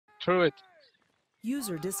Throw it.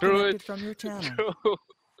 User Throw disconnected it. from your channel. Throw.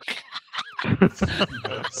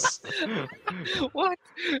 What?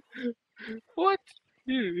 What?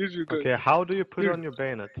 Here's your gun. Okay, how do you put Here. on your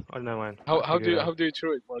bayonet? Oh, never mind. How do you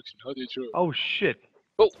throw it, Markson? How do you throw it? Oh shit!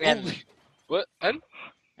 Oh, N. holy. What? N?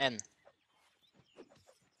 N.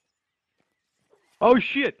 Oh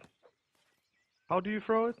shit! How do you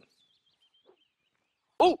throw it?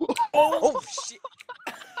 Oh! Oh shit!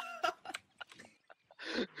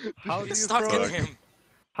 How do you Stuck throw in it? him.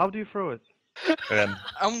 How do you throw it? N.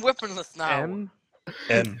 I'm weaponless now. M.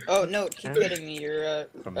 N. Oh no, keep hitting me. You're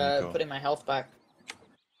From Nico. putting my health back.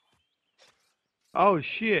 Oh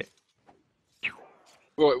shit!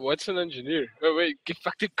 What's an engineer? Oh wait, give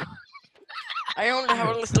back the gun. I only have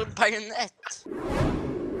a little bayonet.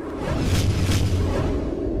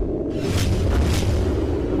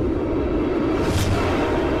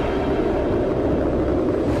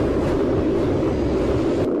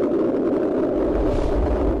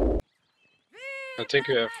 I think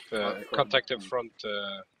we have contacted front.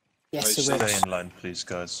 Yes, I it will. Stay in line, please,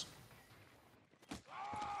 guys.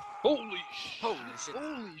 Holy Holy shit.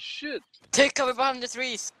 Holy shit! Take cover behind the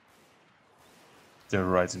trees. They're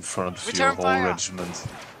right in front of Return your whole fire. regiment.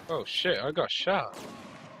 Oh shit! I got shot.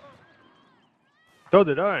 So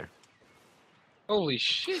did I. Holy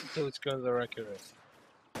shit! Those guns are accurate.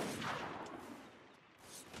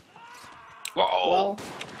 Whoa! Well,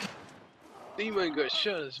 D-Man got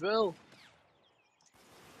shot as well.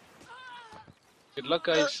 Good luck,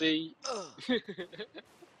 I see.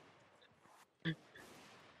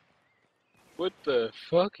 What the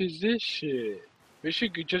fuck is this shit? We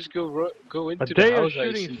should just go into But the they are house.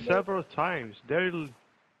 shooting several times. They'll.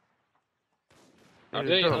 Are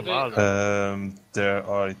they? There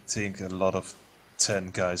are, I think, a lot of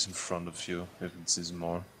 10 guys in front of you, if it is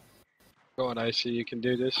more. Go on, I see you can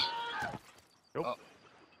do this. Nope.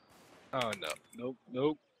 Oh no, nope,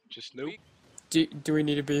 nope, just nope. Do we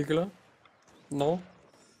need a bugler? No?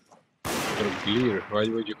 Burglar. Why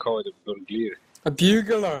would you call it a burglar? A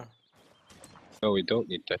bugler! No, we don't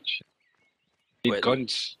need that shit. We need Wait.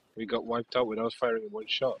 guns. We got wiped out without firing in one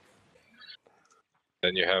shot.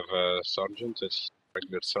 Then you have a sergeant, it's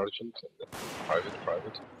regular sergeant, and then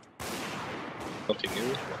private. Nothing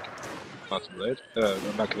new, like Mountain Blade.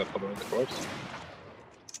 Back in the Napoleonic Wars.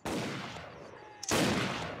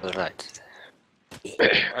 Right.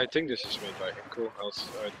 I think this is made by Henko, else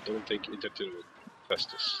I don't think it would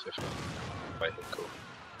test this if not by Henko.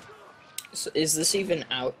 so is this even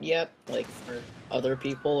out yet? Like for other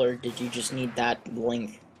people, or did you just need that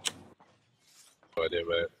link? No idea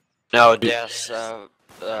about it. No, there's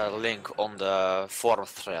a link on the forum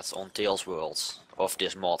thread on Tales Worlds of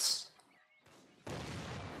this mod.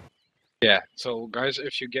 Yeah, so guys,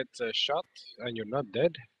 if you get shot and you're not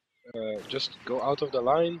dead, just go out of the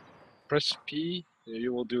line, press P,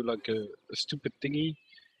 you will do like a stupid thingy,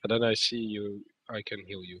 and then I can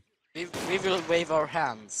heal you. We will wave our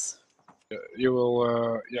hands. You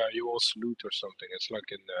will, you will salute or something. It's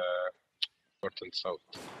like in North and South.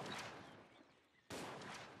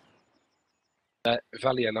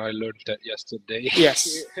 Valley and I learned that yesterday. Yes.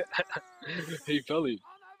 Hey Valley,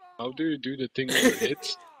 how do you do the thing with the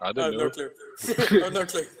hits? I don't know. No clue. No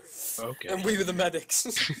clue. Okay. And we were the medics.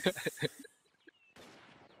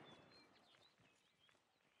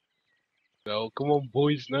 Well, come on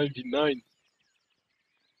boys, 99.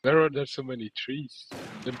 Where are there so many trees?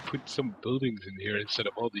 Then put some buildings in here instead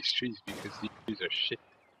of all these trees, because these trees are shit.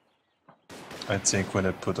 I think when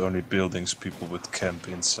I put only buildings, people would camp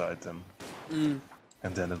inside them. And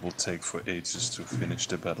then it will take for ages to finish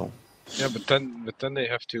the battle. Yeah, but then they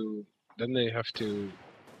have to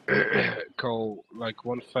call like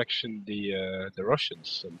one faction the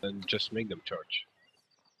Russians and then just make them charge.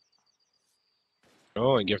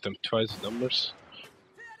 Oh, and give them twice the numbers.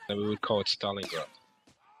 Then we would call it Stalingrad.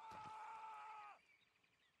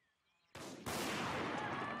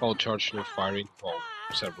 All charge, no firing. Well,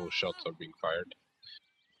 several shots are being fired.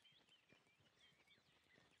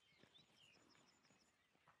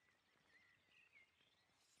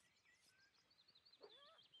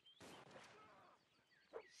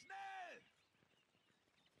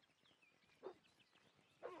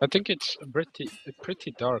 I think it's a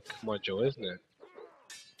pretty dark module, isn't it?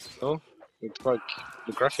 No? It's like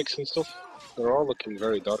the graphics and stuff, they're all looking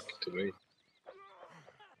very dark to me.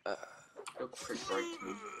 Look pretty dark to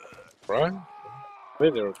me. Right? I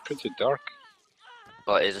mean, they're pretty dark.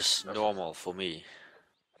 But it is normal for me.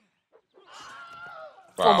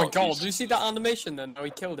 Oh my Wow, god, these- do you see that animation then? How he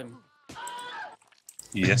killed him?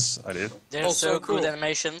 Yes, I did. They're Oh, so so good cool.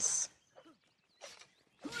 animations.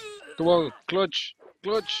 Come on, clutch!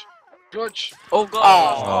 Clutch! Dodge! Oh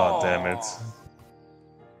god! Oh, damn it.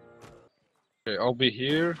 Okay, I'll be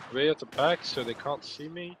here, way at the back, so they can't see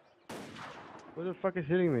me. What the fuck is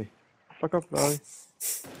hitting me? Fuck up, Valley.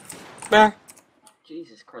 Nah.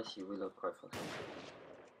 Jesus Christ, you reload quite fast.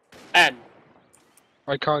 And.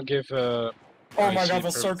 I can't give Oh my IC god,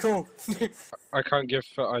 that's so cool. I can't give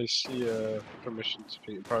IC permission to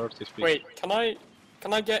speak, priority speak. Wait, can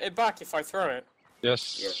I get it back if I throw it?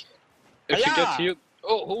 Yes. Yes. If you get Hi-ya! healed.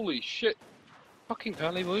 Oh, holy shit! Fucking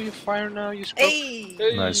Valley, will you fire now? You scrub. Hey!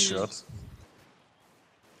 Hey. Nice shot.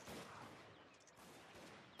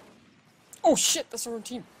 Oh shit, that's our own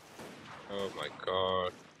team. Oh my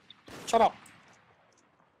god. Shut up.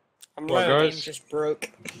 I'm Well, low. guys. Game just broke.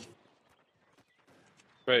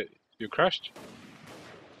 Wait, you crashed?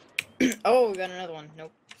 Oh, we got another one.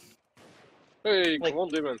 Nope. Hey, Like- come on,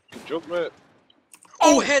 Demon. Good job, mate.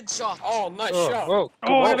 Oh, headshot! Oh, nice Oh, shot. whoa,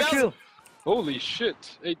 come Oh, I on. got a kill! Holy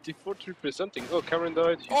shit. 84 representing. Oh, Cameron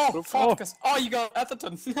died. You Oh, scrub. focus. Oh, you got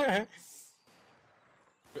Atherton.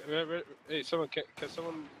 Hey, someone, can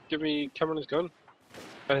someone give me Cameron's gun?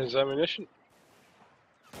 And his ammunition?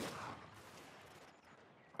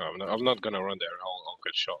 No, I'm not gonna run there. I'll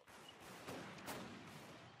get shot.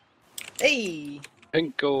 Hey!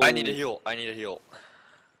 Hinkle. I need a heal. I need a heal.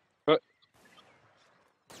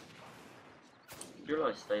 You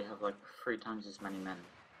realise they have like 3 times as many men.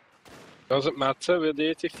 Doesn't matter with the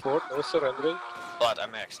 84, no surrendering. But I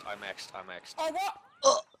maxed. I maxed. I maxed. Oh,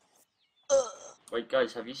 what? Wait,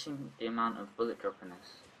 guys, have you seen the amount of bullet drop in this?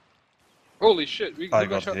 Holy shit, we I got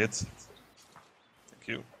got shot. hit. Thank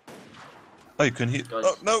you. Oh, you can hit. Guys,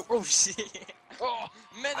 Oh, no! Oh shit! Oh,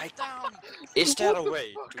 medic down! Is there a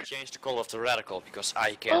way to change the color of the reticle because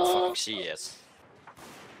I can't fucking see it?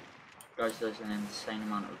 guys, there's an insane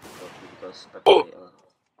amount of difficulty because Oh.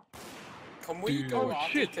 Can we Dude. go Oh, out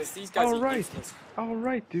shit. because these guys are Alright. useless.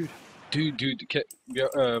 Alright, dude. Dude, yeah,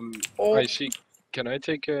 Oh. I see. Can I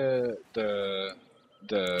take the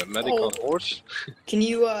medic Oh. on horse? Can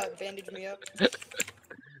you bandage me up?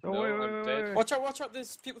 Oh, No, wait, I'm wait, dead. wait. Watch out,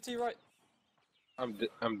 there's people to your right.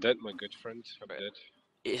 I'm dead, my good friend. I'm dead.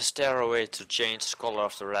 Is there a way to change the color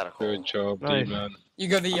of the reticle? Good job, Nice. D-man. You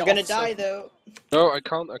got the I'm gonna opposite. die though. No, I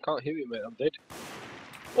can't heal you, mate. I'm dead.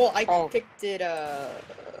 Well, I Oh. picked it,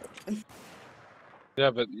 Yeah,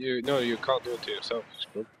 but you can't do it to yourself.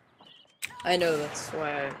 Scrub. I know, that's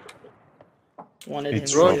why I wanted He him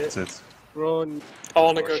to do dropped it. it. Run. I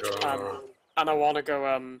wanna go, Russia. and I wanna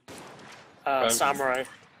go, samurai.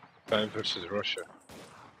 Time versus Russia.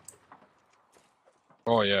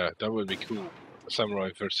 Oh yeah, that would be cool. Samurai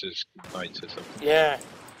versus knights or something. Yeah.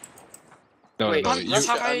 No, Wait, no, that's you, let's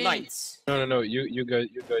Samurai. knights. no. You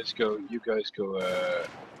guys go.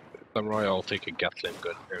 Samurai. I'll take a Gatling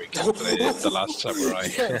gun. There we go. Play the last samurai.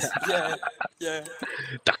 Yes, yeah.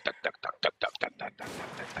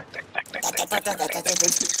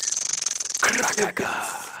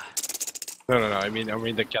 No. I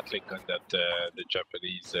mean the Gatling gun that the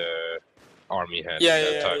Japanese army had Yeah, at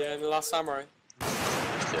that yeah, time. yeah, the last samurai.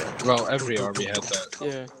 Well, every army had that.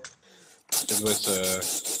 Yeah.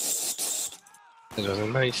 It was a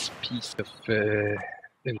nice piece of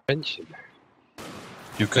invention.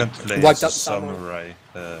 You can play Like as a that samurai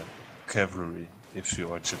cavalry if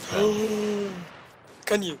you are Japan.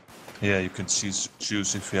 Can you? Yeah, you can choose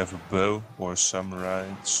if you have a bow or a samurai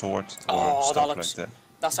sword or Oh, that stuff looks- like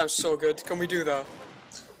That sounds so good. Can we do that?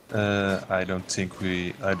 that. I don't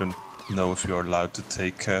know if you're allowed to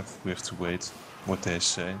take cav. We have to wait what they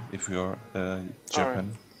say if you're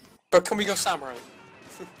Japan. But can we go samurai?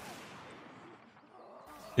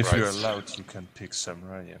 If you're Right. allowed, you can pick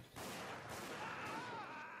samurai. Yeah.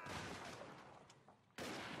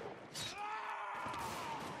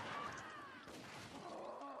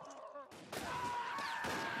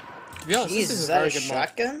 To be honest, Jeez, this is is a that very a good mod.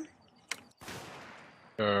 shotgun?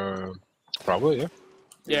 Probably, yeah.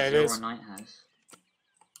 Yeah, it Zero is. Knight has.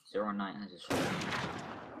 Zero Knight has a shotgun.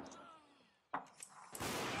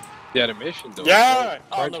 The animation though. Yeah! is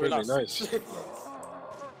Oh, quite no, we really lost. nice.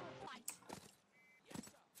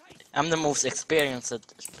 I'm the most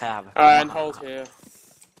experienced Pav. And hold here.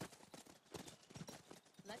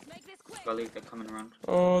 Gully, they're coming around.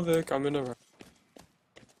 Oh, they're coming around.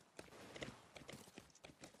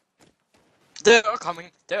 They're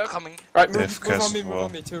coming. They're coming. Right, They move have on cast me, as move well.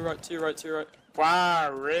 on me. To your right, to your right, to your right.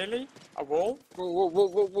 Wow, really? A wall?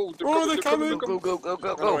 Whoa! Oh, they're coming. Go, go, go, go,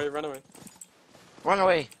 Run go. away, run away. Run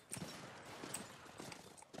away.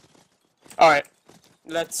 Alright.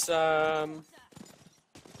 Let's,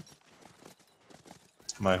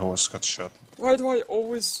 My horse got shot. why do I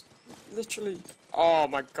always literally... Oh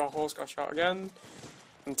my god, horse got shot again.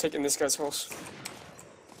 I'm taking this guy's horse.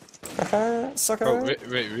 Sucker. Oh, wait,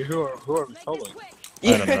 who are we following?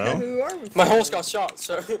 I don't know. Who are we? My horse got shot,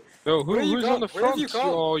 so... No, Where you who's gone? on the Where have front? you gone?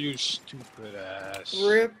 Oh, you stupid ass.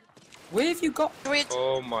 Rip. Where have you got? Retreat!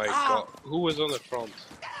 Oh my god. Who was on the front?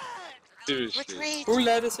 Seriously. Retreat! Who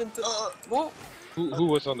led us into... What? Who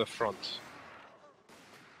was on the front?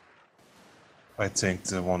 I think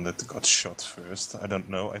the one that got shot first. I don't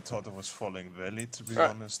know. I thought it was falling valley, to be Right.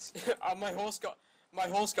 honest. My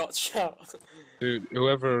horse got shot. Dude,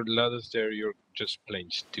 whoever led us there, you're just plain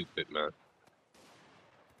stupid, man.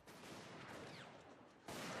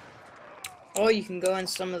 Oh, you can go in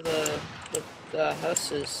some of the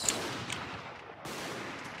houses.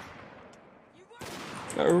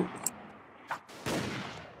 No.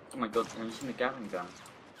 Oh my god, have you seen the Gatling gun?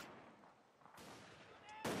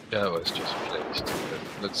 That was just plain stupid.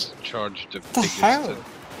 Let's charge the The biggest hell?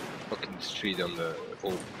 fucking street on the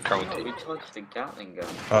whole Oh, county. we charged the Gatling gun.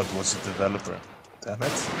 Oh, it was a developer. Damn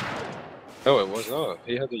it. No, it was not.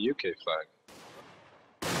 He had the UK flag.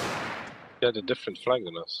 He had a different flag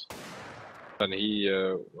than us. And he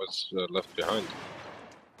was left behind.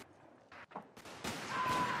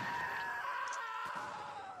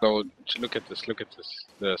 So, look at this,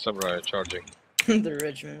 The samurai are charging. The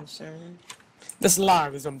Regiment of Foot. This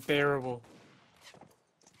lag is unbearable.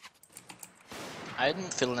 I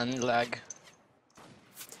didn't feel any lag.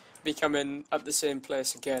 We come in at the same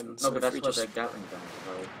place again, No, so but if that's we what just... their Gatling guns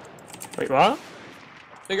are. Wait, what?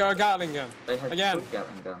 They got a Gatling gun. They had Again. 2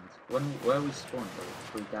 Gatling guns. Where we spawned, there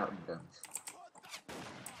were 3 Gatling guns.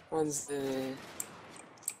 One's the...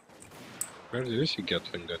 Where is he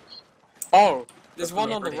Gatling guns? Oh! There's Look one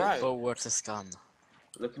on on the the right. Forward is gone.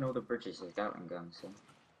 Look in all the bridges, there's Gatling guns, see?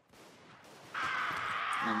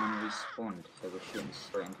 And when we spawned, they were shooting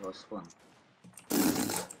straight into our spawn.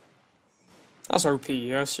 That's OP,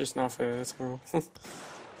 that's just not fair at all.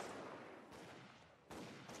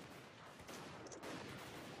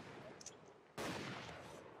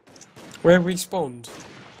 Where we spawned?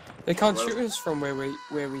 They can't Well- shoot us from where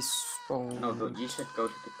we spawned. No, but you said go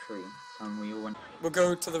to the tree, and we all went... We'll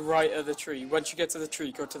go to the right of the tree. Once you get to the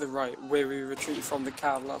tree, go to the right, where we retreated from the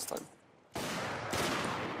cab last time.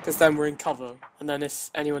 Because then we're in cover, and then if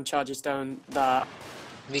anyone charges down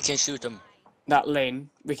We can shoot them. that lane,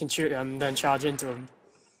 we can shoot them and then charge into them.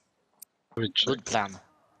 Which, Good plan.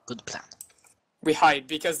 Good plan. We hide,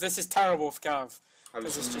 because this is terrible for Gav. Have you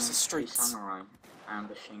This is seen just a the street. samurai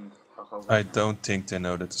ambushing the whole... I don't think they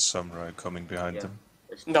know that the samurai are coming behind Yeah. them.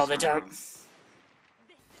 It's the No, they samurai. don't.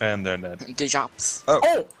 And they're dead. The jobs.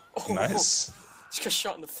 Oh! Nice. Just got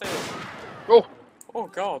shot in the face. Oh! Oh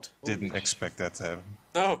god. Didn't expect that to happen.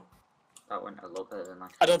 No. That went a lot better than I...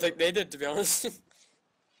 I don't think they did, to be honest.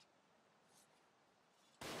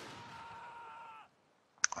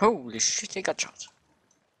 Holy shit, he got shot.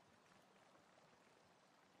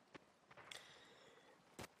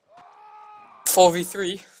 Four v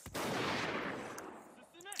 3.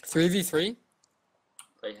 3v3.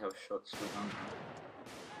 They have shots with them.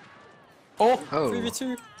 Oh, Oh.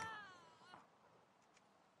 3v2.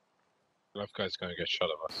 Left guy's gonna get shot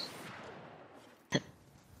of us.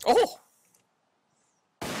 Oh!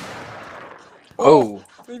 Oh.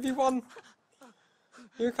 3v1.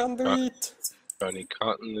 You can do it. Johnny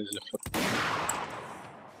Cotton is a fucking...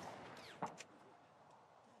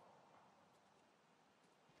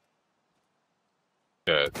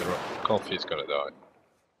 Yeah, the coffee's gonna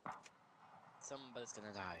die. Somebody's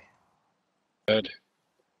gonna die. Dead.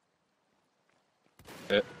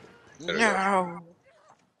 There we go. No!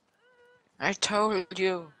 I told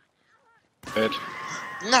you! Dead.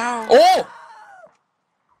 No! Oh!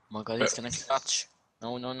 My god, he's gonna clutch.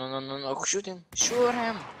 No, no, no, no, no, no, shoot him! Shoot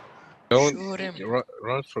him! Don't Shoot him!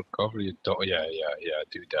 run for cover. You don't. Yeah,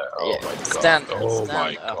 do that. Oh Yeah, my god. stand- oh my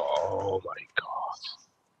stand up. god. Oh my god.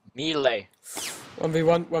 Melee!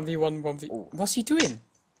 1v1, 1v1, 1v... What's he doing?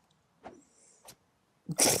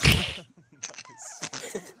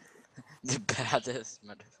 The baddest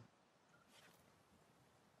motherfucker.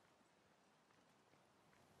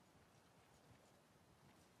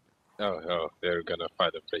 Oh, they're gonna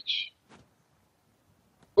fight a bridge.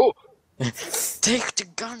 Take the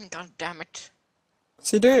gun, goddammit!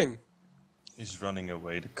 What's he doing? He's running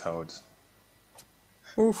away, the coward.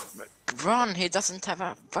 Oof. Run, he doesn't have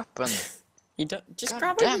a weapon. Just God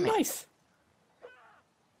grab damn a it. knife.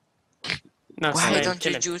 No, Why sorry, don't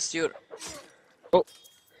kill you him. use your...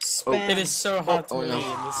 Spam. It is so hard to Oh, no. aim.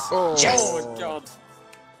 Oh. Yes. Oh god.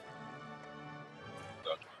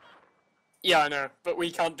 Yeah, I know, but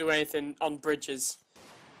we can't do anything on bridges.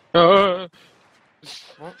 What?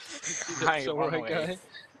 I run away.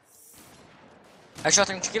 I shot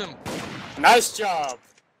him to kill him. Nice job!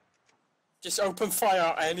 Just open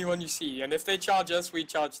fire at anyone you see, and if they charge us, we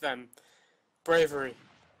charge them. Bravery.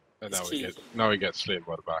 And It's key. now we get slain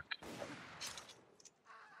by the back.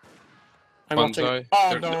 I'm not taking... Banzai.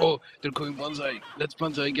 Oh, no. They're going Banzai. Let's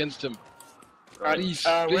Banzai against them. Right. Please,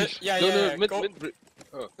 wait, please. yeah, no, yeah, no, yeah, mid, go- mid.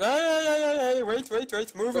 Oh. Yeah,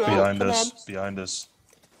 wait, move it Behind out, us, behind us.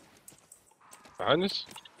 Behind us?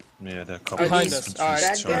 Yeah, there are a couple Behind of us, infantry alright. Bad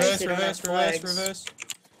guys charging. sit on our flags. Reverse.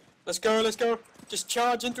 Let's go. Just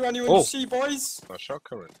charge into anyone Oh. you see, boys. No shock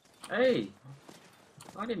current. Hey!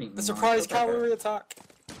 I didn't even The know I surprise got that guy. cavalry attack.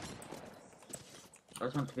 I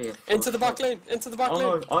was meant to be a Into the back shot. lane, into the back Oh, lane.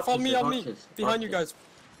 no, archers, Follow me there's on me. archers, Behind you archers.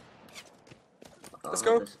 guys. Let's Oh,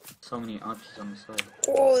 go. There's so many archers on the side.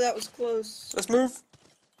 Oh, that was close. Let's move.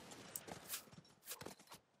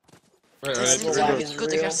 Wait, This wait, is wait, lag wait. is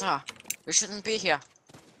Good real. here. We shouldn't be here.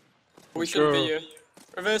 We shouldn't go. be here.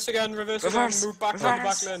 Reverse again. Reverse, Move back on the back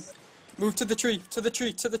reverse. lane. Move to the tree.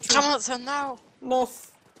 Come on, son, now. No.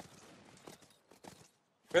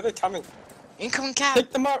 Where are they coming? Incoming cap.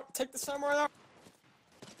 Take them out. Take the samurai out.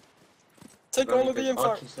 Take all of the There's info.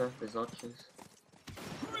 archers there, there's archers.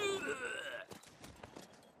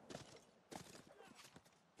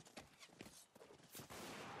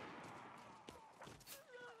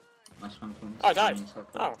 Nice one, Twins. I died. Nice one.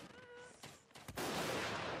 Oh.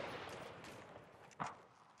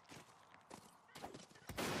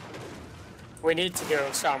 We need to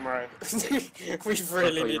go, samurai. We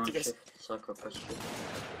really need to go. Psycho press shift.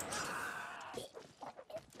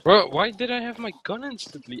 Well, why did I have my gun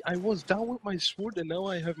instantly? I was down with my sword and now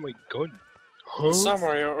I have my gun. Huh?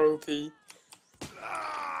 Samurai are OP.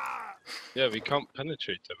 Yeah, we can't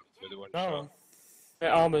penetrate them with one No. shot.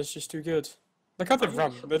 Their armor's just too good. Look how they Oh,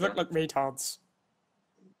 run. shut They the look like retards.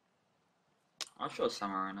 I shot a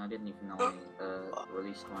samurai and I didn't even know I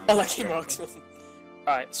released my... I like him, marksman.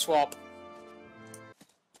 Alright, swap.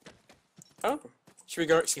 Oh. Should we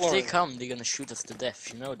go If exploring? they come, they're gonna shoot us to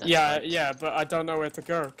death. You know that. Yeah, right? yeah, but I don't know where to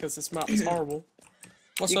go because this map is horrible.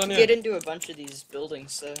 What's You on can here? get into a bunch of these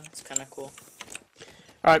buildings, so it's kind of cool.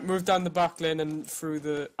 Alright, move down the back lane and through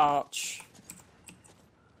the arch.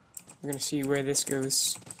 We're gonna see where this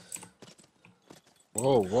goes.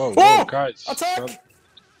 Whoa, whoa, Whoa! whoa, guys. Attack! Don't-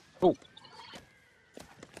 Oh,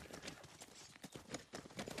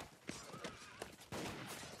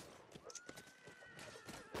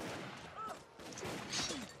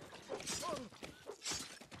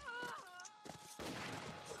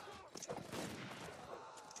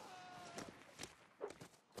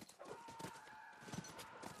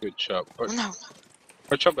 good shot. Oh, no.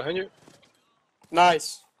 Watch out behind you.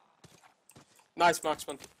 Nice. Nice,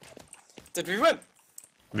 marksman. Did we win?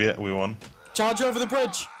 We won. Charge over the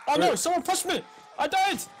bridge. Oh no, someone pushed me! I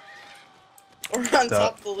died! We're on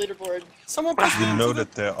top of the leaderboard. Someone pushed me You into know the...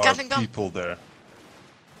 that there are Gatling gun. people there.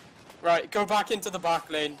 Right, go back into the back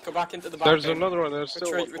lane. Go back into the back There's lane. another one. There's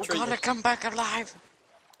still Retreat, one. We retreat. gotta come back alive.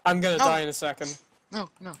 I'm gonna No. die in a second. No.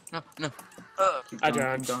 Keep I going,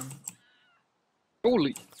 don't. keep going.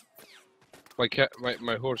 Holy. My cat,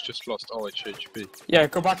 my horse just lost all its HP. Yeah,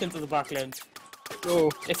 go back into the back lane. Oh,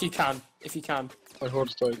 If you can. If you can. my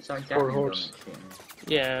horse died. Is that a Poor Gatling gun horse. that's shooting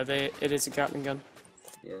me? Yeah, it is a Gatling gun.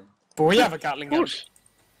 Yeah. But we have a Gatling gun. Horse.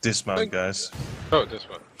 Dismount, guys. Oh, this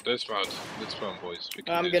one. This one, boys. We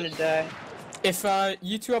can I'm do gonna this. die. If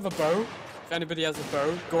you two have a bow, if anybody has a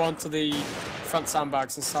bow, go onto the front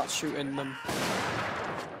sandbags and start shooting them.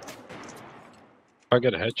 I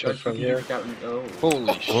get a headshot Guys, from you can here. use Gatling- Oh.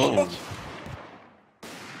 Holy shit. Whoa.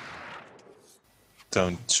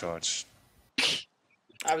 Don't charge.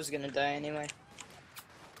 I was gonna die anyway.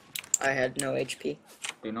 I had no HP.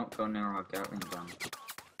 Do not go near our Gatling gun.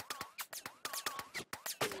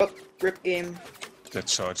 Oh, rip game. They're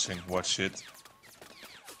charging. Watch it.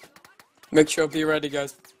 Make sure be ready,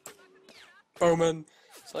 guys. Bowman,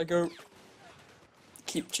 Psycho.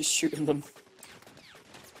 Keep just shooting them.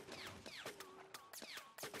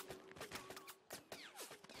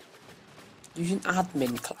 Using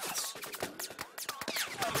admin class.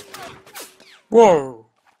 Whoa!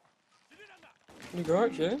 Can you go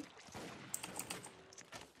out here?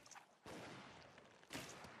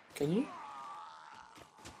 Can you?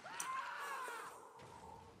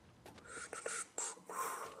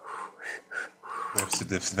 We have to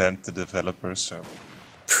defend the developers, so...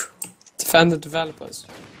 Defend the developers.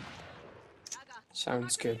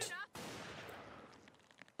 Sounds good.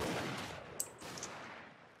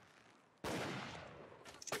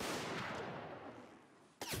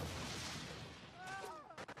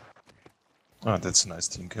 Oh, that's a nice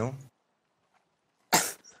team kill.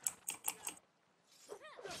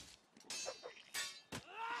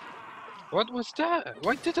 What was that?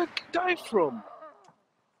 Why did I die from?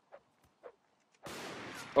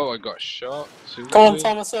 Oh, I got shot. Come on, Seriously?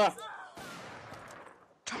 Thomas, sir.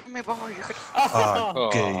 Tommy boy, you could. Ah, Oh,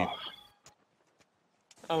 Gabe.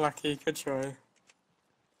 Unlucky, good try.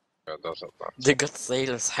 that doesn't matter. The good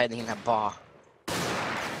sailors hiding in a bar.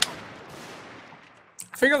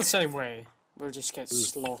 If we go the same way, we'll just get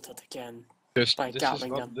slaughtered again. By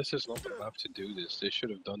Gatling gun. This is not the map to do this. They should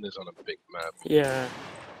have done this on a big map. Yeah.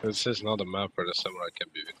 This is not a map where the samurai can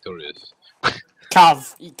be victorious.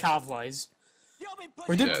 Cav wise.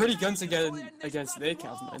 We did Yeah. pretty guns against their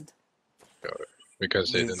cav, man.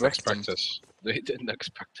 Because they You didn't wrecked expect them. us. They didn't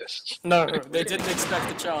expect us. No, they didn't expect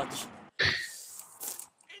the charge.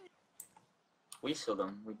 We saw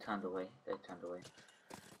them. We turned away. They turned away.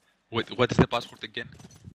 Wait, what is the password again?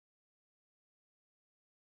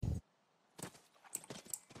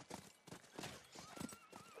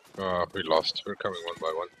 Oh, we lost. We're coming one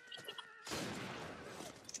by one.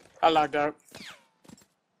 I lagged out.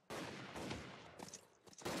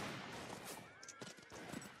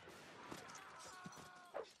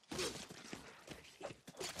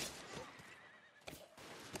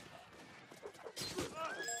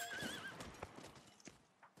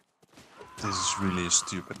 This is really a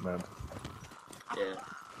stupid map. Yeah.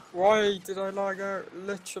 Why did I lag out?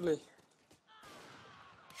 Literally.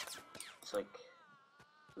 It's like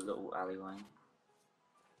a little alleyway.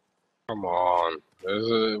 Come on. This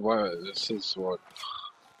is what.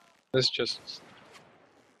 It's just.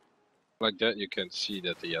 Like that, you can see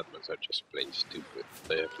that the admins are just plain stupid.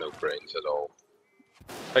 They have no brains at all.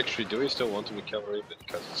 Actually, do we still want to be cavalry?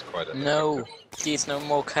 Because it's quite an No, please no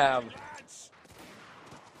more cab.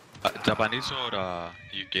 Japanese or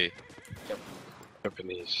UK?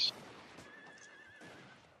 Japanese.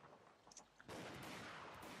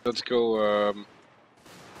 Let's go